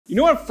You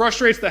know what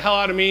frustrates the hell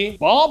out of me?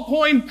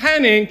 Ballpoint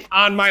pen ink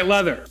on my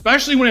leather,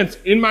 especially when it's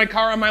in my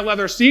car on my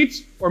leather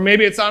seats, or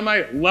maybe it's on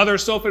my leather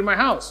sofa in my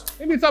house.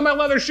 Maybe it's on my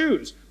leather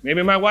shoes.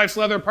 Maybe my wife's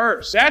leather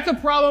purse. That's a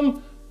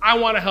problem I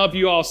want to help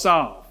you all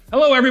solve.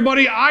 Hello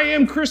everybody, I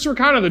am Chris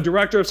Racana, the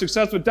Director of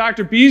Success with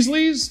Dr.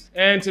 Beasley's,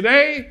 and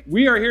today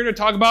we are here to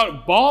talk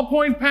about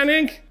ballpoint pen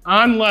ink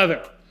on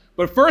leather.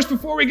 But first,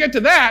 before we get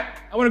to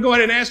that, I want to go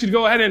ahead and ask you to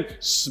go ahead and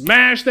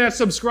smash that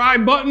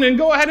subscribe button and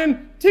go ahead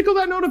and tickle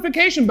that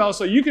notification bell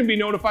so you can be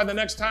notified the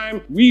next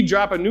time we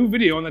drop a new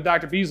video on the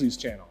Dr. Beasley's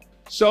channel.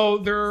 So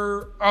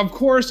there, of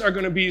course, are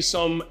going to be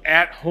some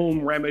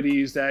at-home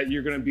remedies that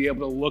you're going to be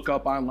able to look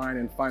up online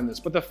and find this.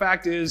 But the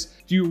fact is,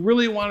 do you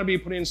really want to be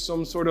putting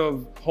some sort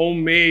of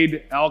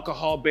homemade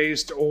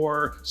alcohol-based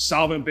or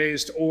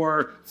solvent-based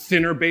or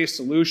thinner-based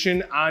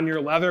solution on your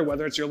leather,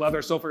 whether it's your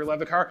leather sofa or your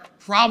leather car?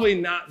 Probably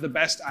not the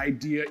best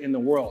idea in the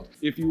world.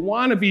 If you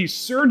want to be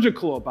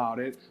surgical about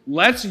it,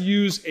 let's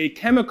use a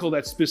chemical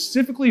that's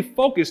specifically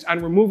focused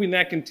on removing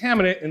that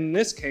contaminant, in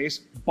this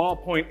case,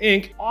 ballpoint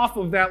ink, off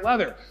of that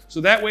leather.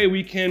 So that way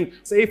we can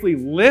safely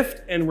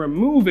lift and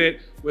remove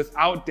it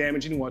without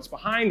damaging what's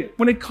behind it.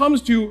 When it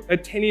comes to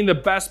attaining the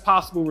best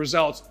possible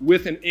results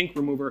with an ink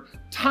remover,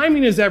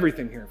 timing is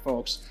everything here,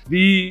 folks.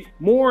 The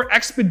more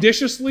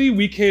expeditiously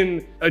we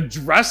can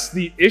address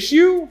the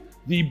issue,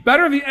 the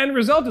better the end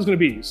result is going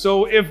to be.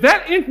 So if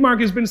that ink mark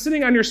has been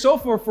sitting on your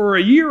sofa for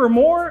a year or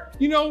more,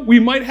 we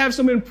might have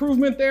some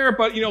improvement there,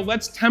 but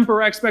let's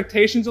temper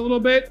expectations a little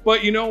bit.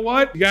 But you know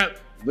what? You got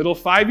little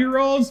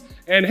 5-year-olds,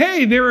 and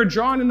hey, they were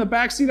drawing in the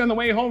back seat on the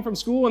way home from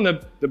school and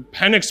the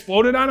pen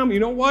exploded on them. You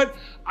know what?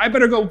 I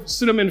better go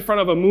sit them in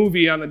front of a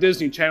movie on the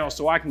Disney Channel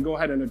so I can go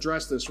ahead and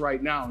address this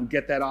right now and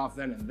get that off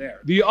then and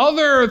there. The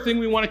other thing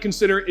we want to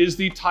consider is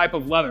the type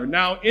of leather.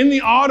 Now, in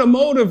the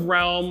automotive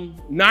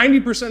realm,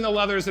 90% of the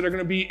leathers that are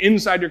going to be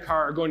inside your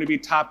car are going to be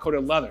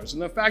top-coated leathers.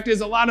 And the fact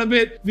is, a lot of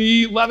it,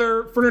 the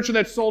leather furniture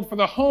that's sold for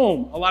the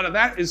home, a lot of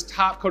that is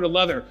top-coated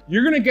leather.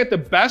 You're going to get the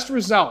best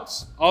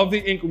results of the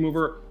ink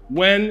remover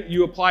when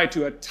you apply it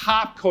to a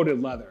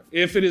top-coated leather.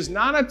 If it is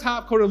not a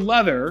top-coated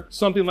leather,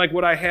 something like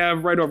what I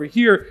have right over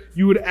here,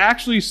 you would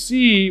actually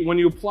see when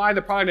you apply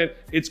the product,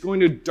 it's going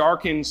to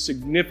darken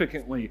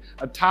significantly.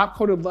 A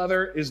top-coated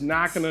leather is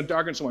not going to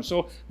darken so much.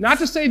 So not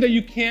to say that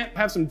you can't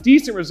have some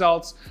decent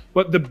results,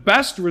 but the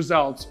best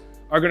results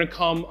are going to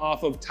come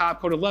off of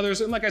top-coated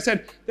leathers. And like I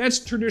said, that's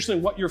traditionally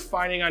what you're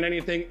finding on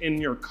anything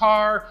in your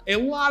car. A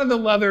lot of the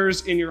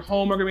leathers in your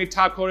home are going to be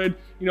top-coated,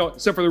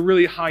 except for the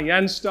really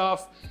high-end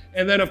stuff.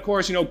 And then of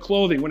course,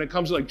 clothing, when it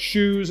comes to like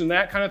shoes and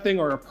that kind of thing,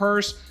 or a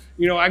purse,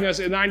 I'm gonna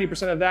say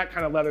 90% of that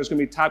kind of leather is gonna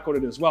be top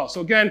coated as well.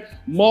 So again,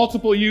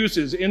 multiple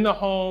uses in the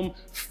home,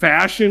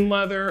 fashion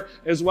leather,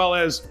 as well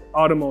as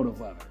automotive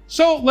leather.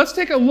 So let's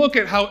take a look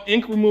at how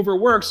ink remover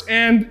works.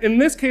 And in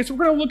this case,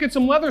 we're gonna look at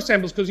some leather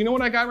samples, because you know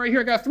what I got right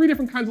here? I got 3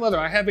 different kinds of leather.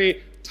 I have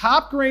a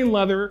top grain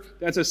leather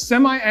that's a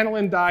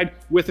semi-aniline dyed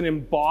with an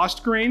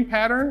embossed grain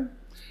pattern.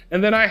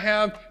 And then I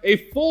have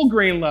a full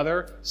grain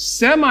leather,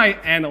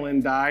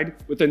 semi-aniline dyed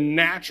with a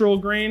natural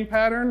grain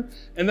pattern.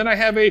 And then I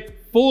have a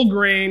full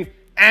grain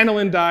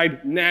aniline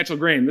dyed natural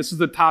grain. This is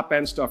the top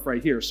end stuff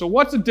right here. So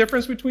what's the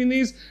difference between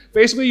these?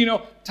 Basically,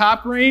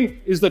 top grain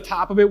is the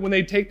top of it. When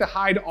they take the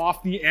hide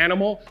off the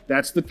animal,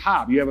 that's the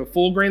top. You have a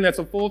full grain, that's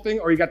a full thing,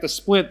 or you got the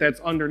split that's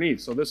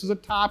underneath. So this is a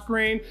top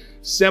grain.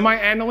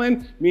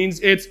 Semi-aniline means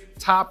it's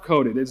top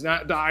coated. It's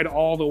not dyed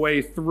all the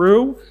way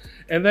through.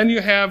 And then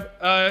you have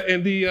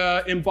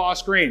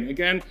embossed grain.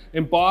 Again,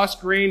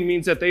 embossed grain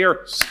means that they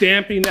are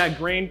stamping that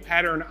grain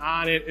pattern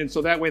on it, and so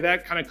that way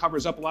that kind of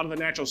covers up a lot of the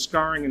natural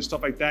scarring and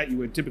stuff like that you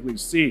would typically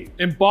see.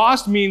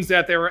 Embossed means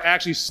that they were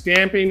actually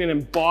stamping and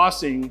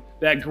embossing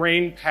that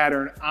grain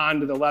pattern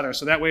onto the leather,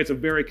 so that way it's a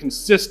very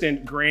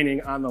consistent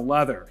graining on the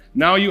leather.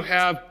 Now you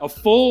have a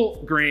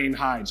full grain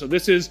hide. So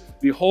this is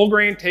the whole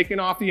grain taken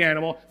off the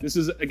animal. This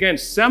is, again,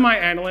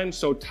 semi-aniline,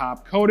 so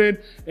top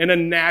coated, and a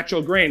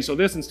natural grain. So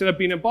this, instead of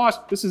being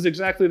embossed, this is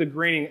exactly the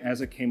graining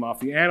as it came off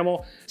the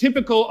animal.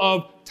 Typical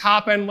of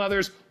top end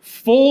leathers,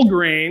 full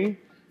grain,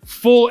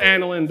 full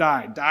aniline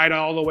dyed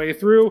all the way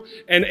through,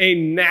 and a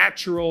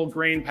natural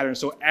grain pattern.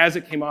 So as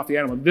it came off the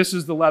animal, this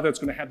is the leather that's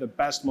going to have the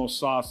best, most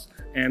soft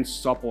and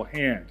supple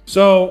hand.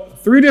 So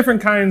 3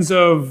 different kinds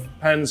of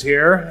pens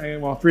here,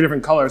 well, 3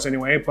 different colors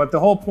anyway, but the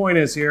whole point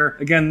is here,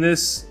 again,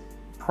 this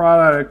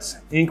product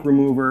ink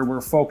remover, we're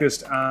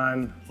focused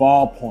on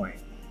ballpoint.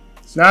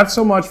 It's not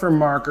so much for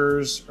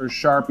markers or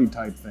Sharpie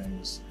type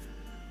things,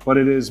 but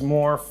it is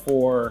more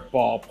for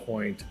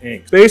ballpoint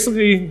ink.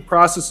 Basically, the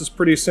process is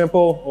pretty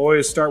simple.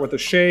 Always start with a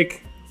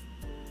shake.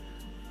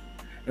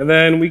 And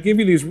then we give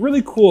you these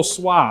really cool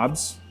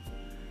swabs,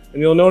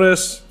 and you'll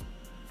notice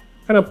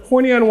kind of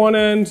pointy on one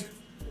end,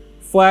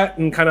 flat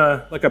and kind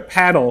of like a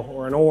paddle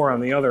or an oar on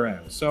the other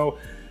end. So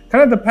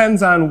kind of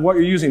depends on what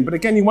you're using. But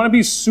again, you want to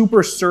be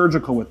super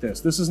surgical with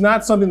this. This is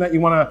not something that you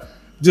want to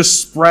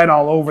just spread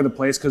all over the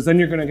place, because then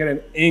you're going to get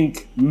an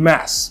ink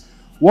mess.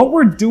 What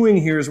we're doing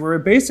here is we're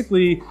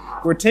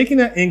taking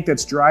that ink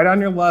that's dried on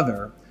your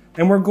leather,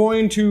 and we're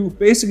going to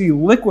basically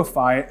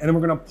liquefy it, and then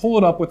we're gonna pull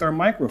it up with our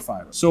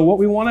microfiber. So what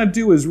we wanna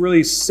do is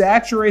really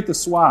saturate the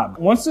swab.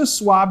 Once this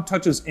swab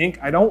touches ink,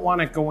 I don't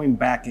want it going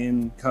back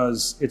in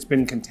because it's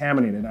been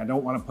contaminated. I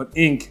don't wanna put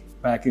ink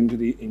back into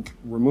the ink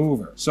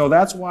remover. So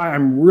that's why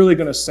I'm really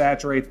gonna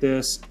saturate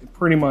this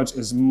pretty much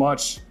as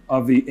much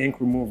of the ink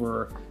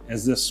remover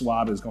as this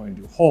swab is going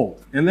to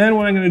hold. And then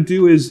what I'm gonna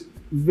do is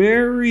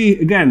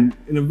again,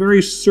 in a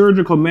very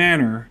surgical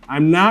manner,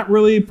 I'm not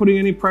really putting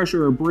any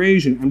pressure or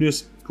abrasion. I'm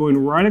just going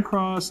right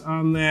across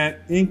on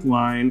that ink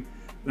line,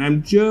 and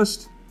I'm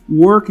just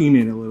working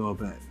it a little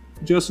bit,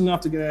 just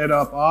enough to get it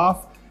up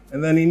off,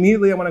 and then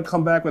immediately I'm gonna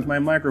come back with my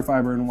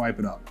microfiber and wipe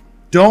it up.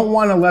 Don't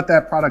wanna let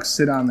that product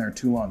sit on there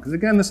too long, because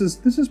again, this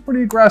is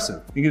pretty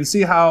aggressive. You can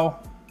see how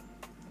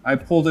I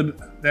pulled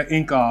that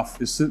ink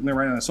off, is sitting there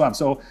right on the swab.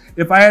 So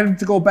if I had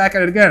to go back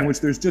at it again,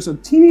 which there's just a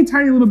teeny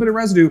tiny little bit of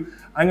residue,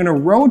 I'm gonna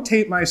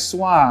rotate my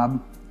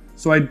swab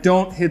so I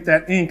don't hit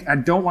that ink. I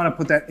don't wanna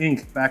put that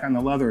ink back on the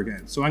leather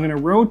again. So I'm gonna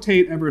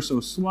rotate ever so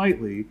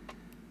slightly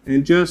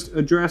and just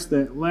address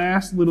that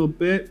last little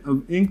bit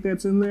of ink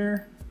that's in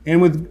there.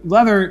 And with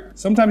leather,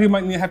 sometimes you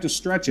might have to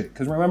stretch it,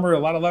 because remember, a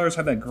lot of leathers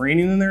have that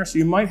graining in there, so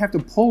you might have to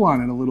pull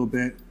on it a little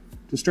bit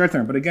to stretch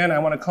them. But again, I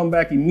want to come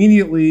back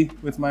immediately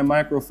with my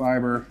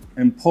microfiber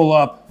and pull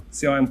up.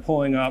 See how I'm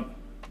pulling up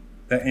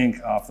the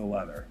ink off the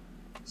leather.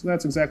 So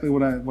that's exactly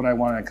what I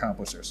want to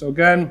accomplish there. So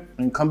again, I'm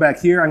going to come back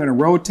here. I'm going to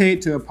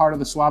rotate to a part of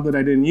the swab that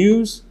I didn't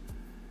use,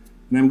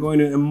 and I'm going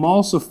to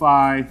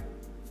emulsify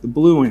the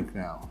blue ink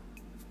now,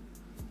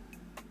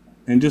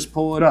 and just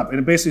pull it up. And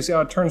it basically, see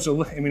how it turns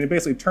to, it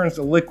basically turns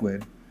to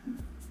liquid,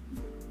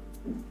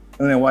 and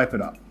then wipe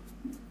it up.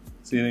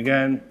 See, and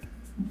again,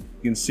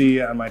 you can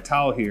see on my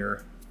towel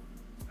here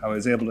how I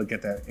was able to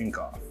get that ink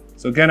off.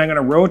 So again, I'm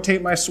gonna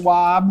rotate my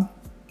swab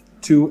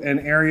to an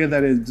area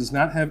that does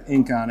not have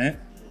ink on it.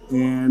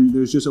 And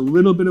there's just a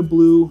little bit of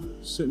blue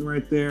sitting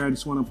right there. I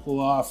just wanna pull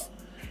off.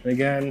 And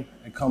again,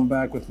 I come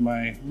back with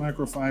my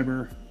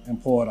microfiber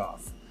and pull it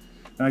off.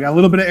 Now I got a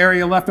little bit of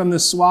area left on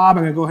this swab.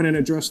 I'm gonna go ahead and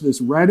address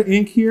this red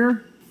ink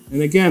here.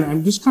 And again,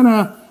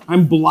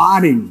 I'm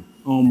blotting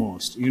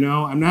almost, you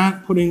know? I'm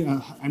not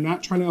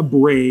trying to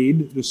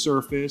abrade the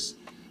surface.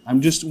 I'm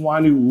just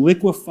wanting to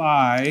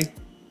liquefy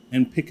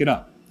and pick it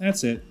up.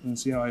 That's it. And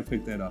see how I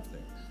pick that up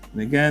there.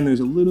 And again,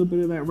 there's a little bit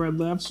of that red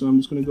left, so I'm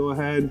just gonna go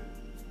ahead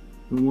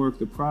and work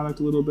the product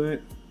a little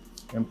bit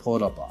and pull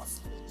it up off.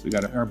 So we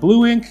got our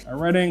blue ink, our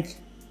red ink,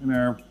 and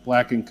our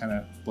black ink kind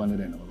of blended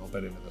in a little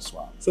bit into the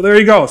swab. So there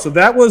you go. So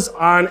that was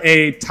on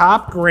a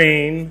top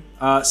grain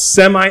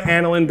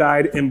semi-aniline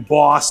dyed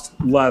embossed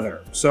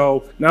leather.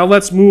 So now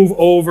let's move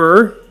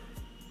over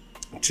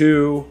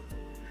to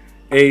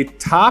a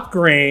top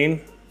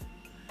grain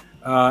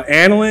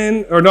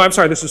aniline, or no, I'm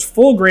sorry, this is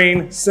full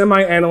grain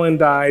semi-aniline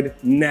dyed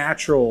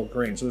natural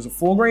grain. So there's a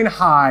full grain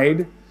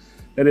hide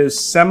that is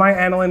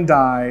semi-aniline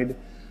dyed,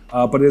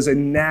 but is a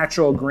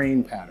natural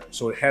grain pattern.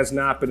 So it has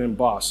not been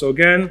embossed. So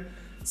again,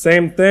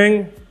 same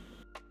thing.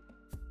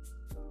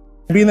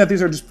 Being that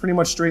these are just pretty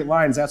much straight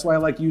lines, that's why I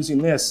like using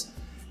this.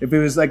 If it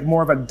was like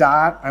more of a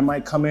dot, I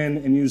might come in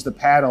and use the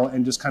paddle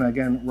and just kind of,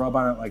 again, rub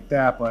on it like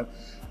that. But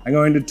I'm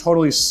going to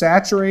totally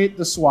saturate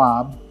the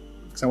swab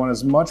because I want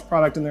as much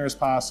product in there as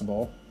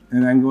possible.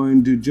 And I'm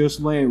going to just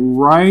lay it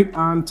right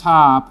on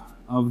top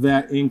of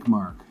that ink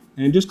mark.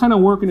 And just kind of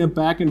working it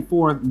back and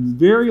forth,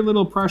 very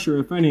little pressure,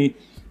 if any.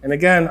 And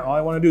again, all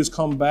I want to do is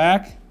come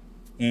back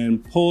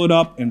and pull it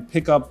up and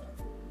pick up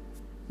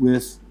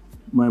with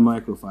my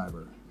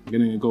microfiber. I'm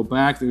gonna go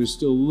back, there's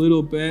still a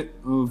little bit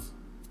of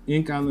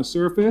ink on the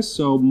surface,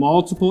 so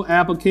multiple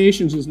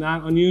applications is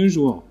not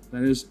unusual.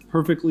 That is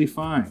perfectly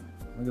fine.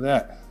 Look at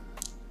that,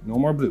 no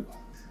more blue.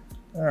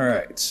 All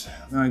right,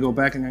 now I go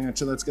back and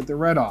let's get the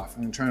red off.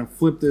 I'm gonna try and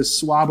flip this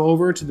swab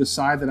over to the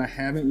side that I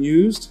haven't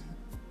used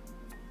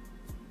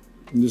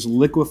and just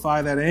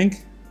liquefy that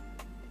ink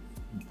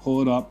and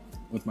pull it up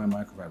with my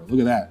microfiber. Look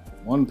at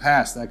that, one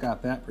pass, that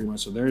got that pretty much.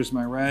 So there's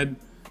my red,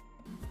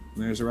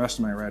 and there's the rest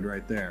of my red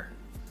right there.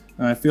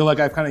 Now I feel like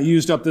I've kind of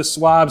used up this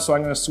swab, so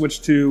I'm going to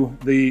switch to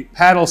the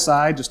paddle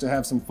side just to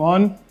have some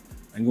fun.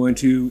 I'm going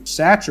to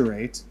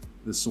saturate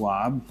the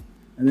swab.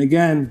 And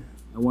again,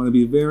 I want to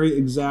be very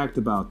exact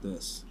about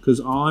this because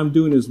all I'm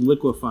doing is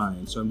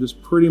liquefying. So I'm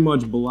just pretty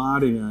much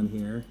blotting on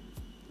here.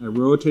 I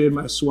rotated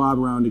my swab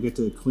around to get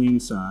to the clean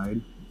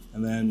side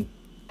and then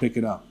pick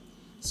it up.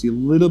 See a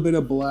little bit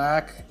of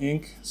black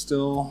ink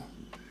still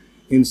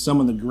in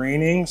some of the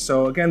graining.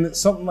 So again,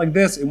 something like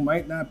this, it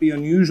might not be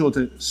unusual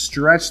to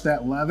stretch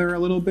that leather a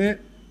little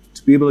bit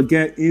to be able to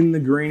get in the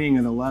graining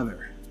of the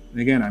leather. And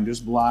again, I'm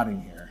just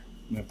blotting here.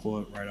 I'm gonna pull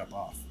it right up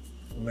off.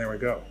 And there we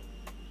go.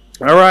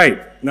 All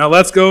right, now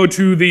let's go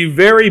to the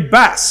very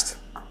best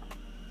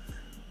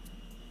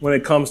when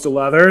it comes to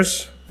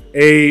leathers.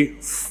 A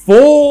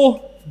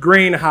full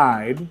grain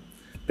hide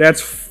that's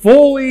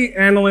fully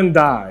aniline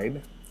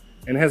dyed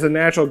and has a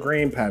natural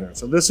grain pattern.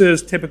 So this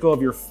is typical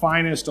of your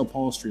finest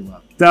upholstery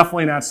leather.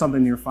 Definitely not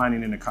something you're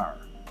finding in a car.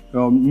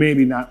 Well,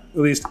 maybe not,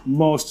 at least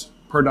most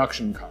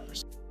production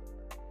cars.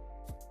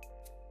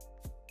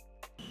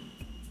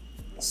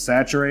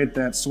 Saturate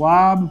that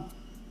swab,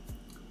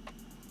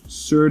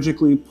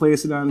 surgically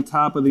place it on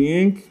top of the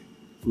ink,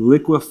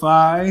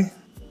 liquefy,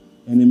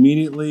 and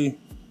immediately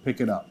pick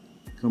it up.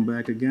 Come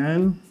back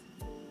again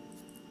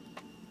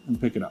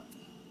and pick it up.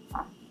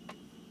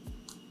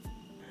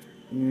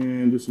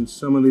 And just in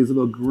some of these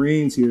little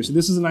greens here. So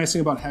this is a nice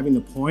thing about having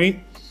the point.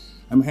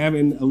 I'm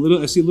having a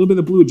little, I see a little bit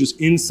of blue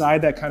just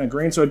inside that kind of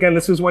grain. So again,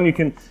 this is when you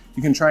can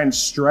try and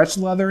stretch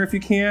leather if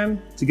you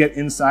can to get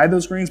inside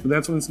those grains, but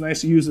that's when it's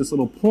nice to use this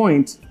little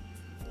point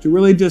to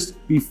really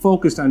just be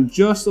focused on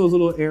just those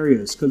little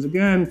areas. Because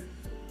again,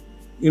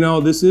 you know,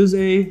 this is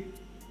a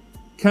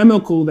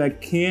chemical that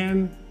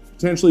can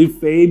potentially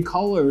fade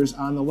colors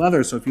on the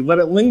leather. So if you let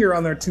it linger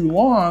on there too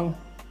long,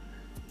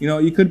 you know,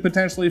 you could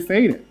potentially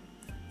fade it.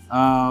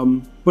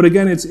 But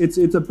again, it's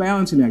a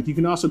balancing act. You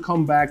can also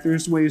come back.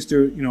 There's ways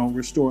to, you know,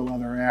 restore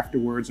leather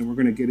afterwards, and we're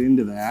going to get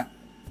into that.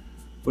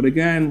 But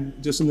again,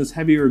 just in this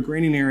heavier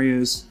graining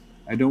areas,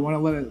 I don't want to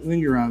let it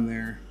linger on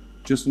there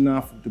just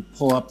enough to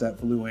pull up that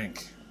blue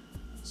ink.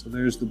 So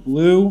there's the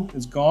blue,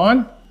 it's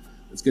gone.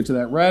 Let's get to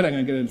that red. I'm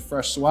going to get a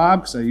fresh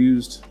swab because I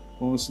used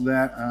most of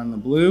that on the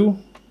blue.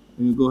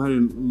 And you go ahead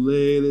and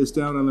lay this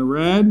down on the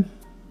red,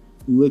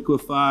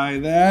 liquefy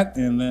that,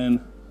 and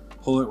then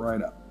pull it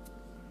right up.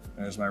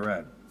 There's my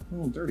red. A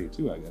little dirty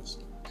too, I guess.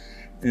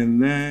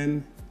 And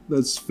then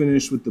let's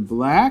finish with the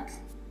black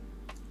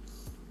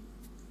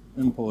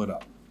and pull it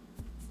up.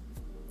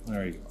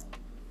 There you go.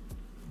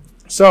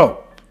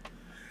 So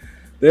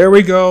there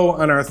we go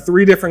on our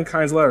 3 different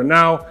kinds of leather.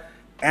 Now,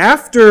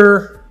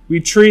 after we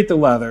treat the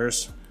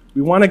leathers,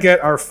 we want to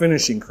get our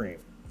finishing cream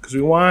because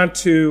we want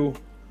to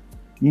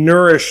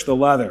nourish the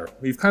leather.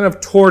 We've kind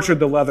of tortured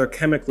the leather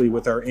chemically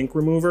with our ink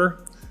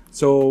remover.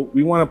 So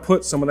we want to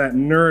put some of that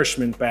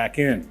nourishment back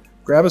in.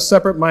 Grab a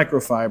separate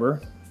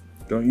microfiber.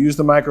 Don't use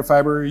the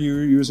microfiber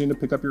you're using to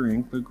pick up your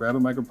ink, but grab a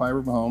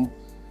microfiber from home.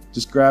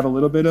 Just grab a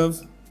little bit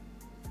of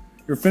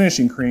your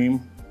finishing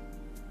cream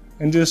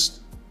and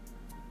just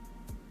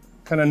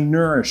kind of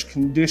nourish,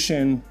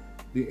 condition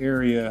the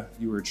area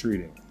you were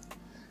treating.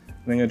 And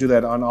I'm gonna do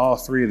that on all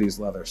 3 of these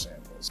leather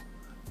samples.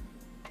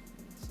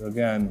 So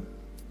again,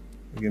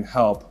 we can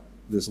help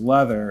this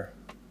leather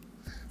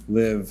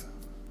live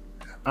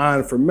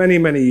on for many,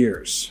 many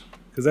years.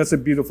 Because that's a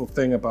beautiful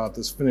thing about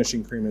this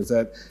finishing cream is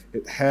that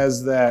it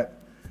has that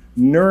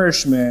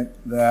nourishment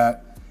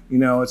that, you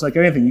know, it's like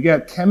anything. You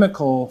get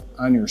chemical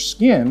on your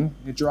skin,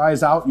 it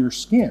dries out your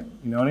skin.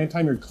 You know,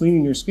 anytime you're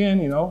cleaning your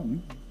skin, you know,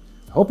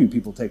 I hope you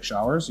people take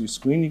showers, you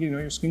clean, you know,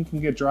 your skin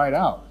can get dried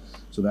out.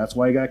 So that's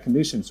why you got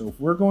condition. So if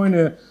we're going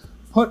to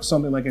put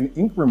something like an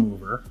ink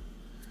remover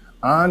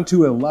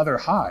onto a leather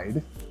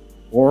hide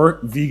or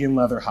vegan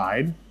leather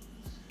hide,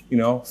 you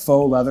know,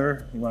 faux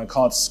leather, you want to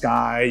call it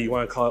sky, you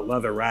want to call it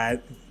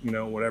leatherette, you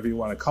know, whatever you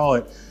want to call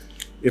it.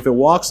 If it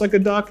walks like a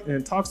duck and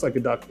it talks like a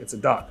duck, it's a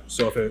duck.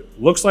 So if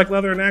it looks like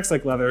leather and acts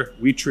like leather,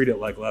 we treat it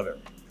like leather.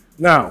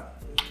 Now,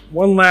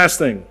 one last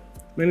thing.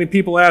 Many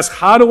people ask,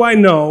 how do I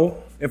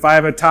know if I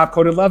have a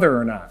top-coated leather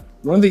or not?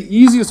 One of the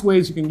easiest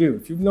ways you can do,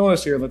 if you've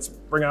noticed here, let's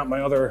bring out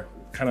my other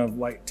kind of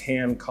light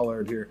tan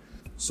colored here.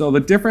 So the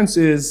difference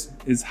is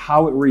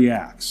how it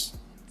reacts.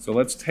 So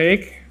let's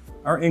take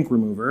our ink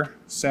remover,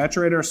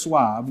 saturate our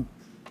swab.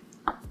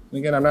 And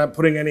again, I'm not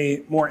putting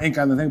any more ink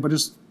on the thing, but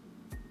just,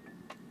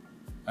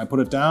 I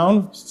put it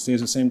down, it stays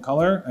the same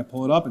color. I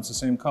pull it up, it's the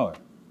same color.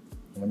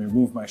 And let me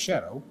remove my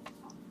shadow.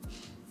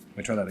 Let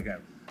me try that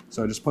again.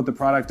 So I just put the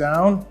product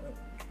down,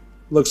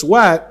 looks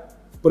wet,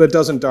 but it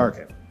doesn't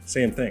darken.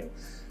 Same thing.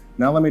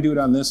 Now let me do it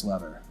on this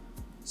leather.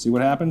 See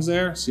what happens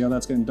there? See how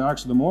that's getting dark?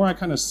 So the more I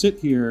kind of sit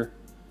here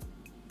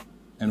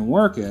and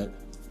work it,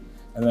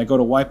 and then I go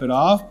to wipe it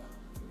off,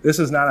 this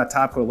is not a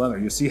top coat leather.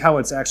 You see how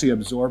it's actually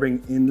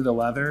absorbing into the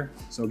leather?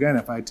 So again,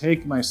 if I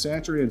take my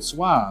saturated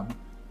swab,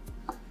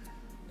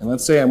 and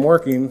let's say I'm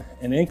working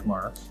an ink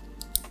mark,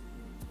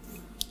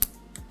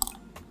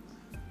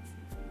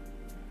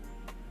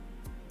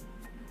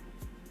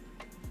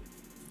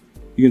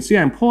 you can see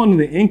I'm pulling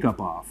the ink up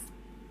off,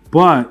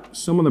 but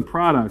some of the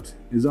product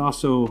is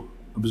also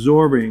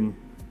absorbing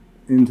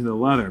into the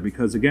leather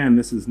because again,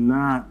 this is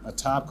not a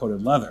top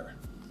coated leather.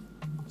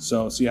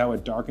 So see how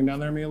it darkened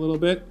down there me a little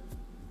bit?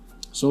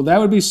 So that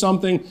would be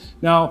something.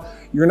 Now,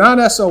 you're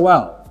not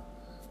SOL.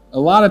 A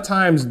lot of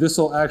times this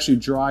will actually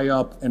dry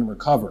up and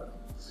recover.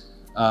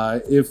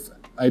 If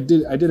I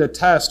did a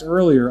test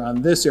earlier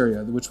on this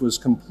area, which was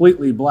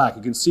completely black.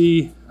 You can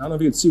see, I don't know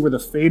if you can see where the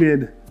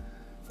faded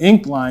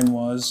ink line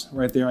was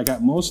right there. I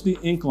got most of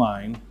the ink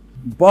line,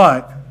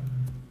 but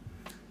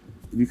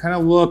if you kind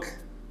of look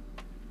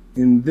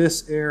in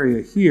this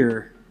area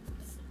here,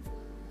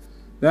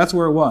 that's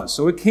where it was.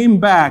 So it came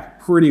back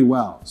pretty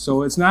well.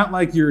 So it's not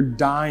like you're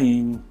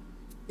dyeing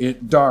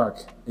it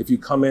dark if you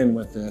come in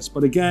with this.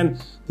 But again,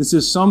 this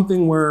is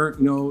something where,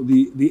 you know,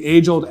 the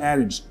age-old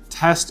adage,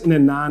 test in a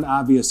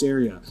non-obvious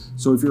area.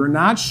 So if you're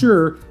not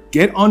sure,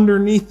 get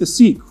underneath the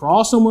seat,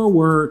 crawl somewhere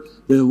where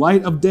the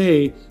light of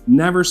day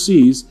never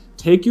sees,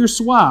 take your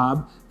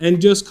swab and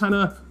just kind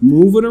of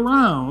move it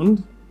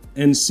around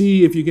and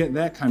see if you get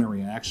that kind of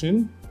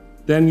reaction.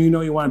 then you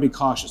know you want to be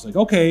cautious. Like,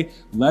 okay,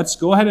 let's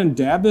go ahead and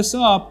dab this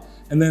up,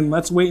 and then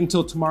let's wait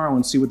until tomorrow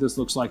and see what this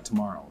looks like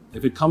tomorrow.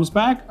 If it comes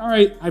back, all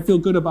right, I feel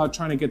good about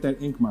trying to get that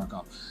ink mark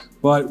up.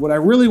 But what I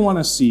really want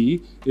to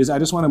see is I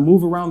just want to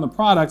move around the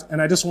product,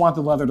 and I just want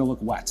the leather to look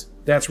wet.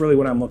 That's really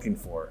what I'm looking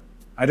for.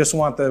 I just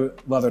want the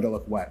leather to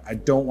look wet. I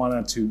don't want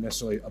it to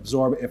necessarily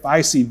absorb. If I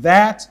see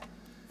that,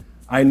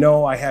 I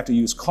know I have to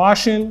use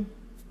caution,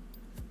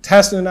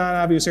 test in a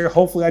non-obvious area.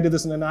 Hopefully I did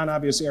this in a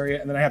non-obvious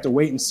area, and then I have to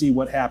wait and see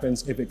what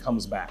happens if it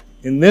comes back.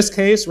 In this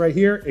case right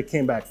here, it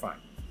came back fine.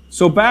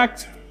 So back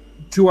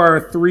to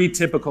our 3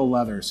 typical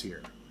leathers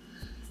here.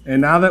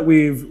 And now that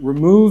we've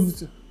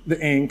removed the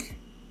ink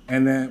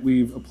and that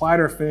we've applied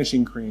our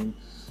finishing cream,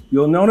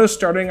 you'll notice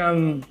starting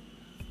on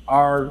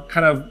our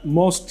kind of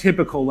most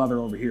typical leather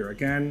over here.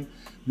 Again,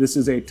 this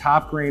is a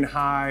top grain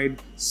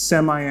hide,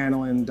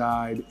 semi-aniline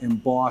dyed,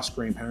 embossed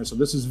grain pattern. So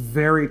this is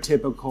very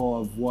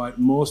typical of what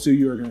most of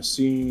you are gonna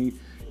see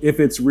if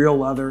it's real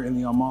leather in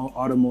the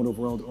automotive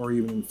world or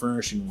even in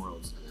furnishing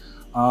worlds.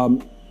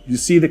 You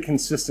see the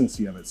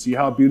consistency of it. See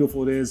how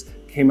beautiful it is?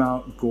 Came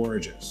out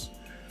gorgeous.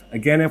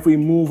 Again, if we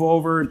move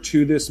over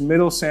to this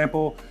middle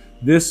sample,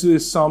 this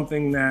is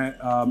something that,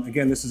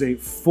 again, this is a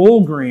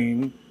full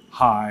grain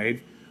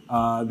hide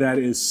that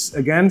is,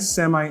 again,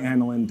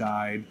 semi-aniline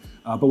dyed,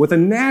 but with a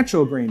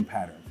natural grain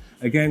pattern.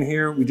 Again,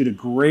 here we did a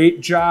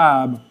great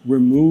job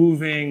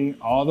removing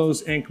all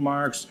those ink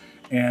marks,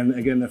 and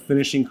again, the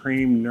finishing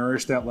cream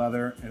nourished that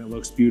leather, and it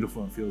looks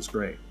beautiful and feels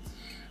great.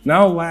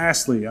 Now,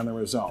 lastly, on the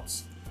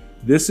results,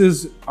 this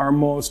is our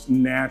most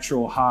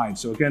natural hide.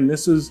 So again,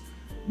 this is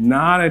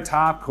not a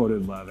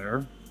top-coated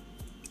leather.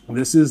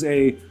 This is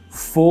a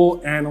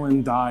full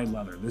aniline dyed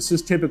leather. This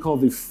is typical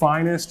of the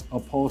finest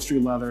upholstery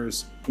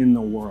leathers in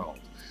the world.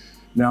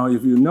 Now,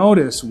 if you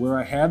notice where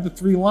I had the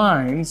 3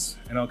 lines,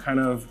 and I'll kind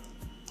of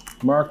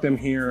mark them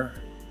here,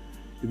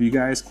 if you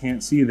guys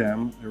can't see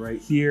them, they're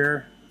right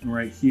here, and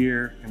right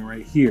here, and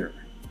right here.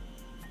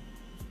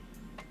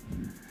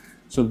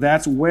 So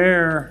that's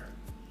where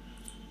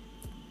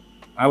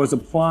I was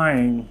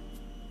applying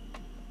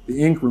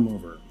the ink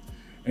remover.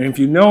 And if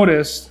you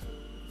notice,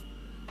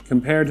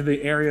 compared to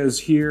the areas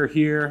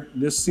here,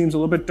 this seems a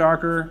little bit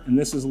darker, and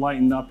this is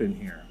lightened up in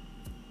here.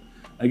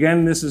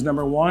 Again, this is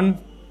number 1.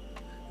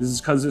 This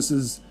is because this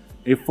is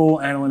a full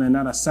aniline and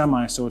not a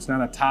semi, so it's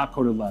not a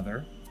top-coated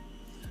leather.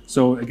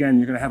 So again,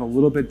 you're gonna have a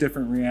little bit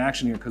different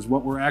reaction here, because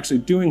what we're actually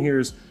doing here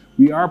is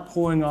we are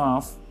pulling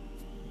off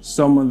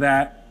some of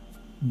that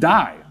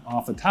dye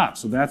off the top.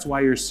 So that's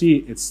why you see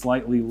it's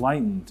slightly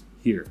lightened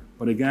here.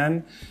 But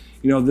again,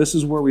 you know, this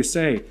is where we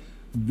say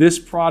this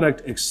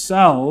product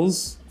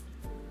excels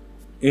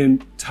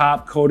in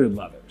top-coated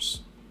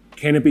leathers.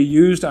 Can it be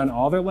used on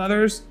all their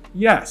leathers?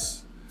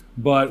 Yes.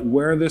 But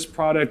where this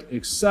product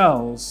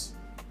excels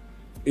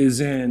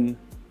is in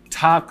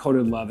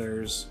top-coated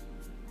leathers,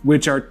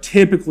 which are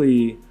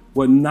typically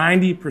what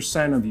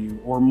 90% of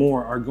you or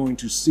more are going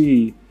to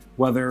see,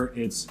 whether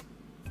it's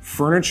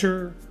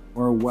furniture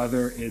or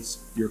whether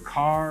it's your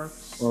car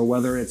or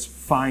whether it's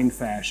fine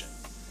fashion.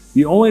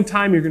 The only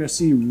time you're gonna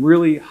see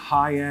really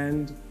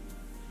high-end,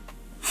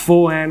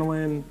 full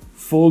aniline,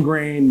 full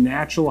grain,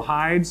 natural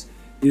hides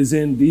is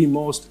in the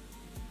most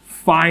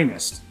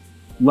finest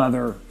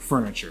leather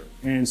furniture.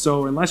 And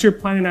so unless you're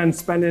planning on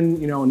spending,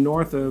 you know,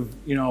 north of,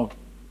 you know,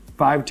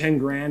 5-10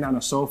 grand on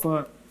a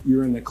sofa,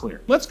 you're in the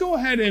clear. Let's go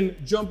ahead and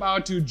jump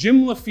out to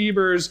Jim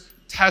Lefever's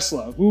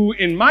Tesla, who,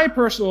 in my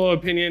personal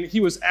opinion, he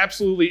was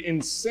absolutely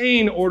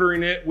insane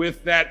ordering it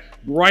with that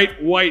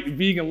bright white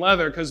vegan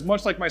leather, because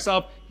much like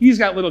myself, he's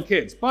got little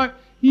kids. But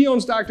he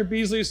owns Dr.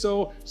 Beasley,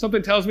 so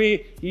something tells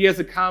me he has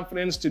the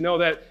confidence to know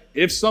that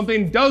if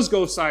something does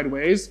go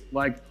sideways,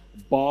 like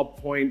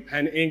ballpoint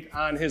pen ink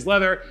on his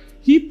leather,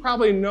 he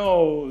probably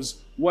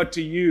knows what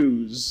to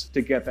use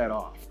to get that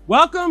off.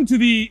 Welcome to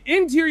the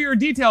interior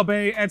detail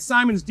bay at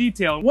Simon's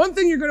Detail. One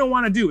thing you're gonna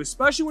wanna do,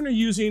 especially when you're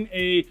using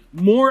a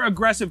more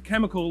aggressive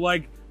chemical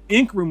like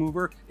ink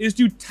remover, is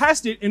to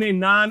test it in a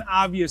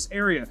non-obvious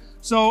area.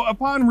 So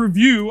upon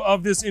review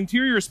of this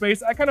interior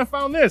space, I kind of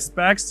found this.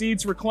 Back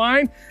seats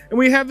recline, and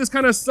we have this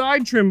kind of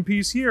side trim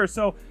piece here.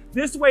 So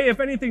this way, if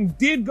anything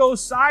did go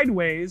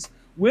sideways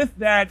with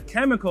that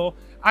chemical,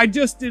 I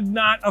just did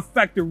not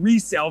affect the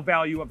resale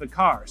value of the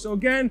car. So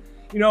again,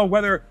 you know,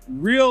 whether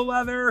real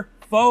leather,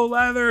 faux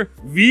leather,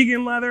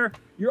 vegan leather,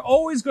 you're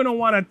always gonna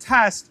wanna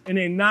test in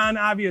a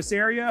non-obvious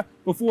area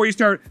before you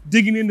start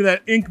digging into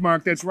that ink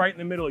mark that's right in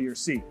the middle of your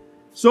seat.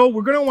 So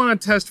we're gonna wanna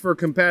test for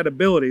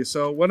compatibility.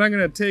 So what I'm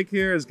gonna take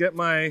here is get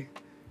my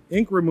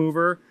ink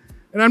remover,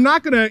 and I'm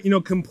not gonna, you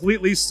know,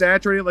 completely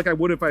saturate it like I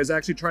would if I was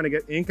actually trying to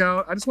get ink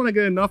out. I just wanna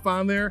get enough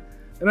on there,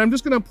 and I'm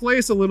just gonna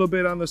place a little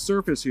bit on the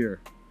surface here,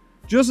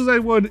 just as I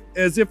would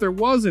as if there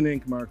was an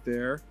ink mark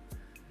there.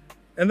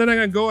 And then I'm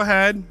gonna go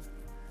ahead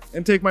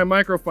and take my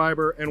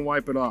microfiber and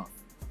wipe it off.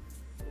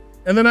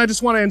 And then I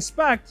just wanna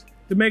inspect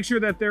to make sure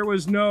that there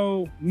was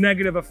no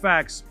negative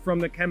effects from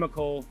the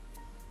chemical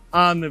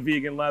on the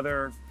vegan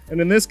leather.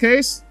 And in this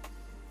case,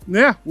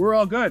 yeah, we're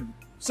all good.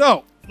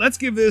 So let's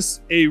give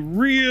this a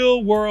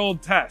real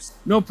world test.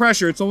 No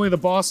pressure, it's only the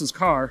boss's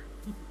car.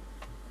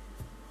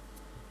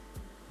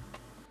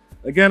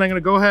 Again, I'm gonna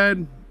go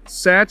ahead,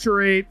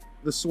 saturate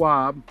the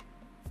swab,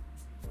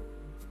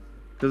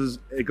 because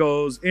it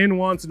goes in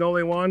once and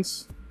only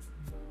once.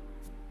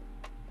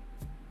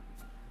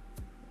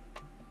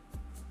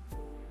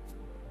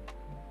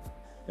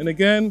 And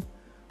again,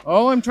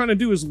 all I'm trying to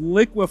do is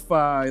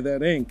liquefy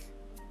that ink.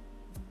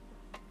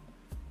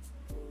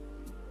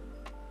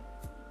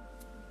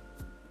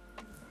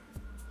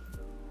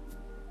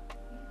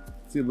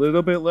 See a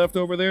little bit left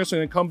over there, so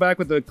I'm gonna come back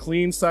with the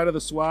clean side of the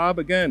swab.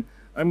 Again,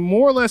 I'm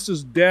more or less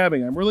just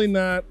dabbing. I'm really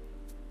not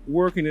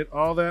working it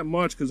all that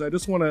much because I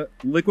just want to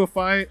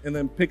liquefy it and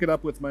then pick it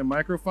up with my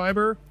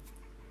microfiber.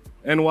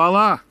 And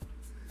voila,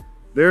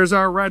 there's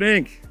our red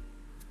ink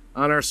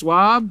on our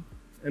swab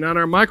and on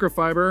our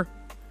microfiber,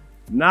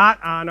 not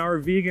on our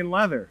vegan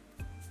leather.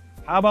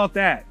 How about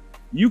that?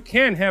 You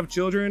can have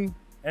children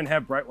and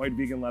have bright white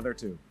vegan leather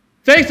too.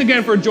 Thanks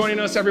again for joining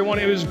us, everyone.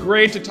 It was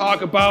great to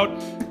talk about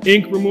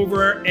ink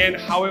remover and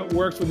how it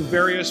works with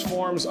various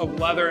forms of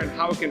leather and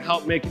how it can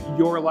help make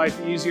your life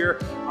easier.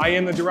 I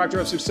am the Director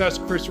of Success,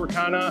 Chris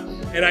Racana,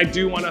 and I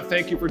do want to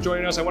thank you for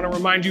joining us. I want to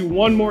remind you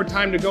one more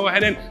time to go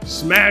ahead and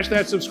smash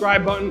that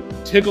subscribe button,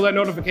 tickle that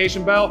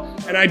notification bell,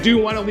 and I do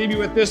want to leave you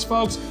with this,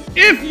 folks.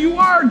 If you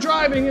are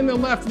driving in the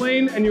left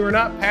lane and you are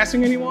not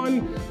passing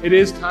anyone, it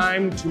is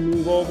time to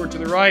move over to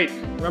the right.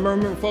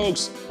 Remember,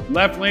 folks,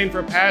 left lane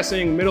for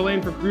passing, middle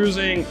lane for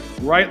cruising,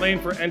 right lane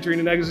for entering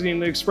and exiting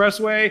the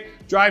expressway.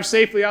 Drive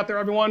safely out there,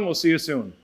 everyone. We'll see you soon.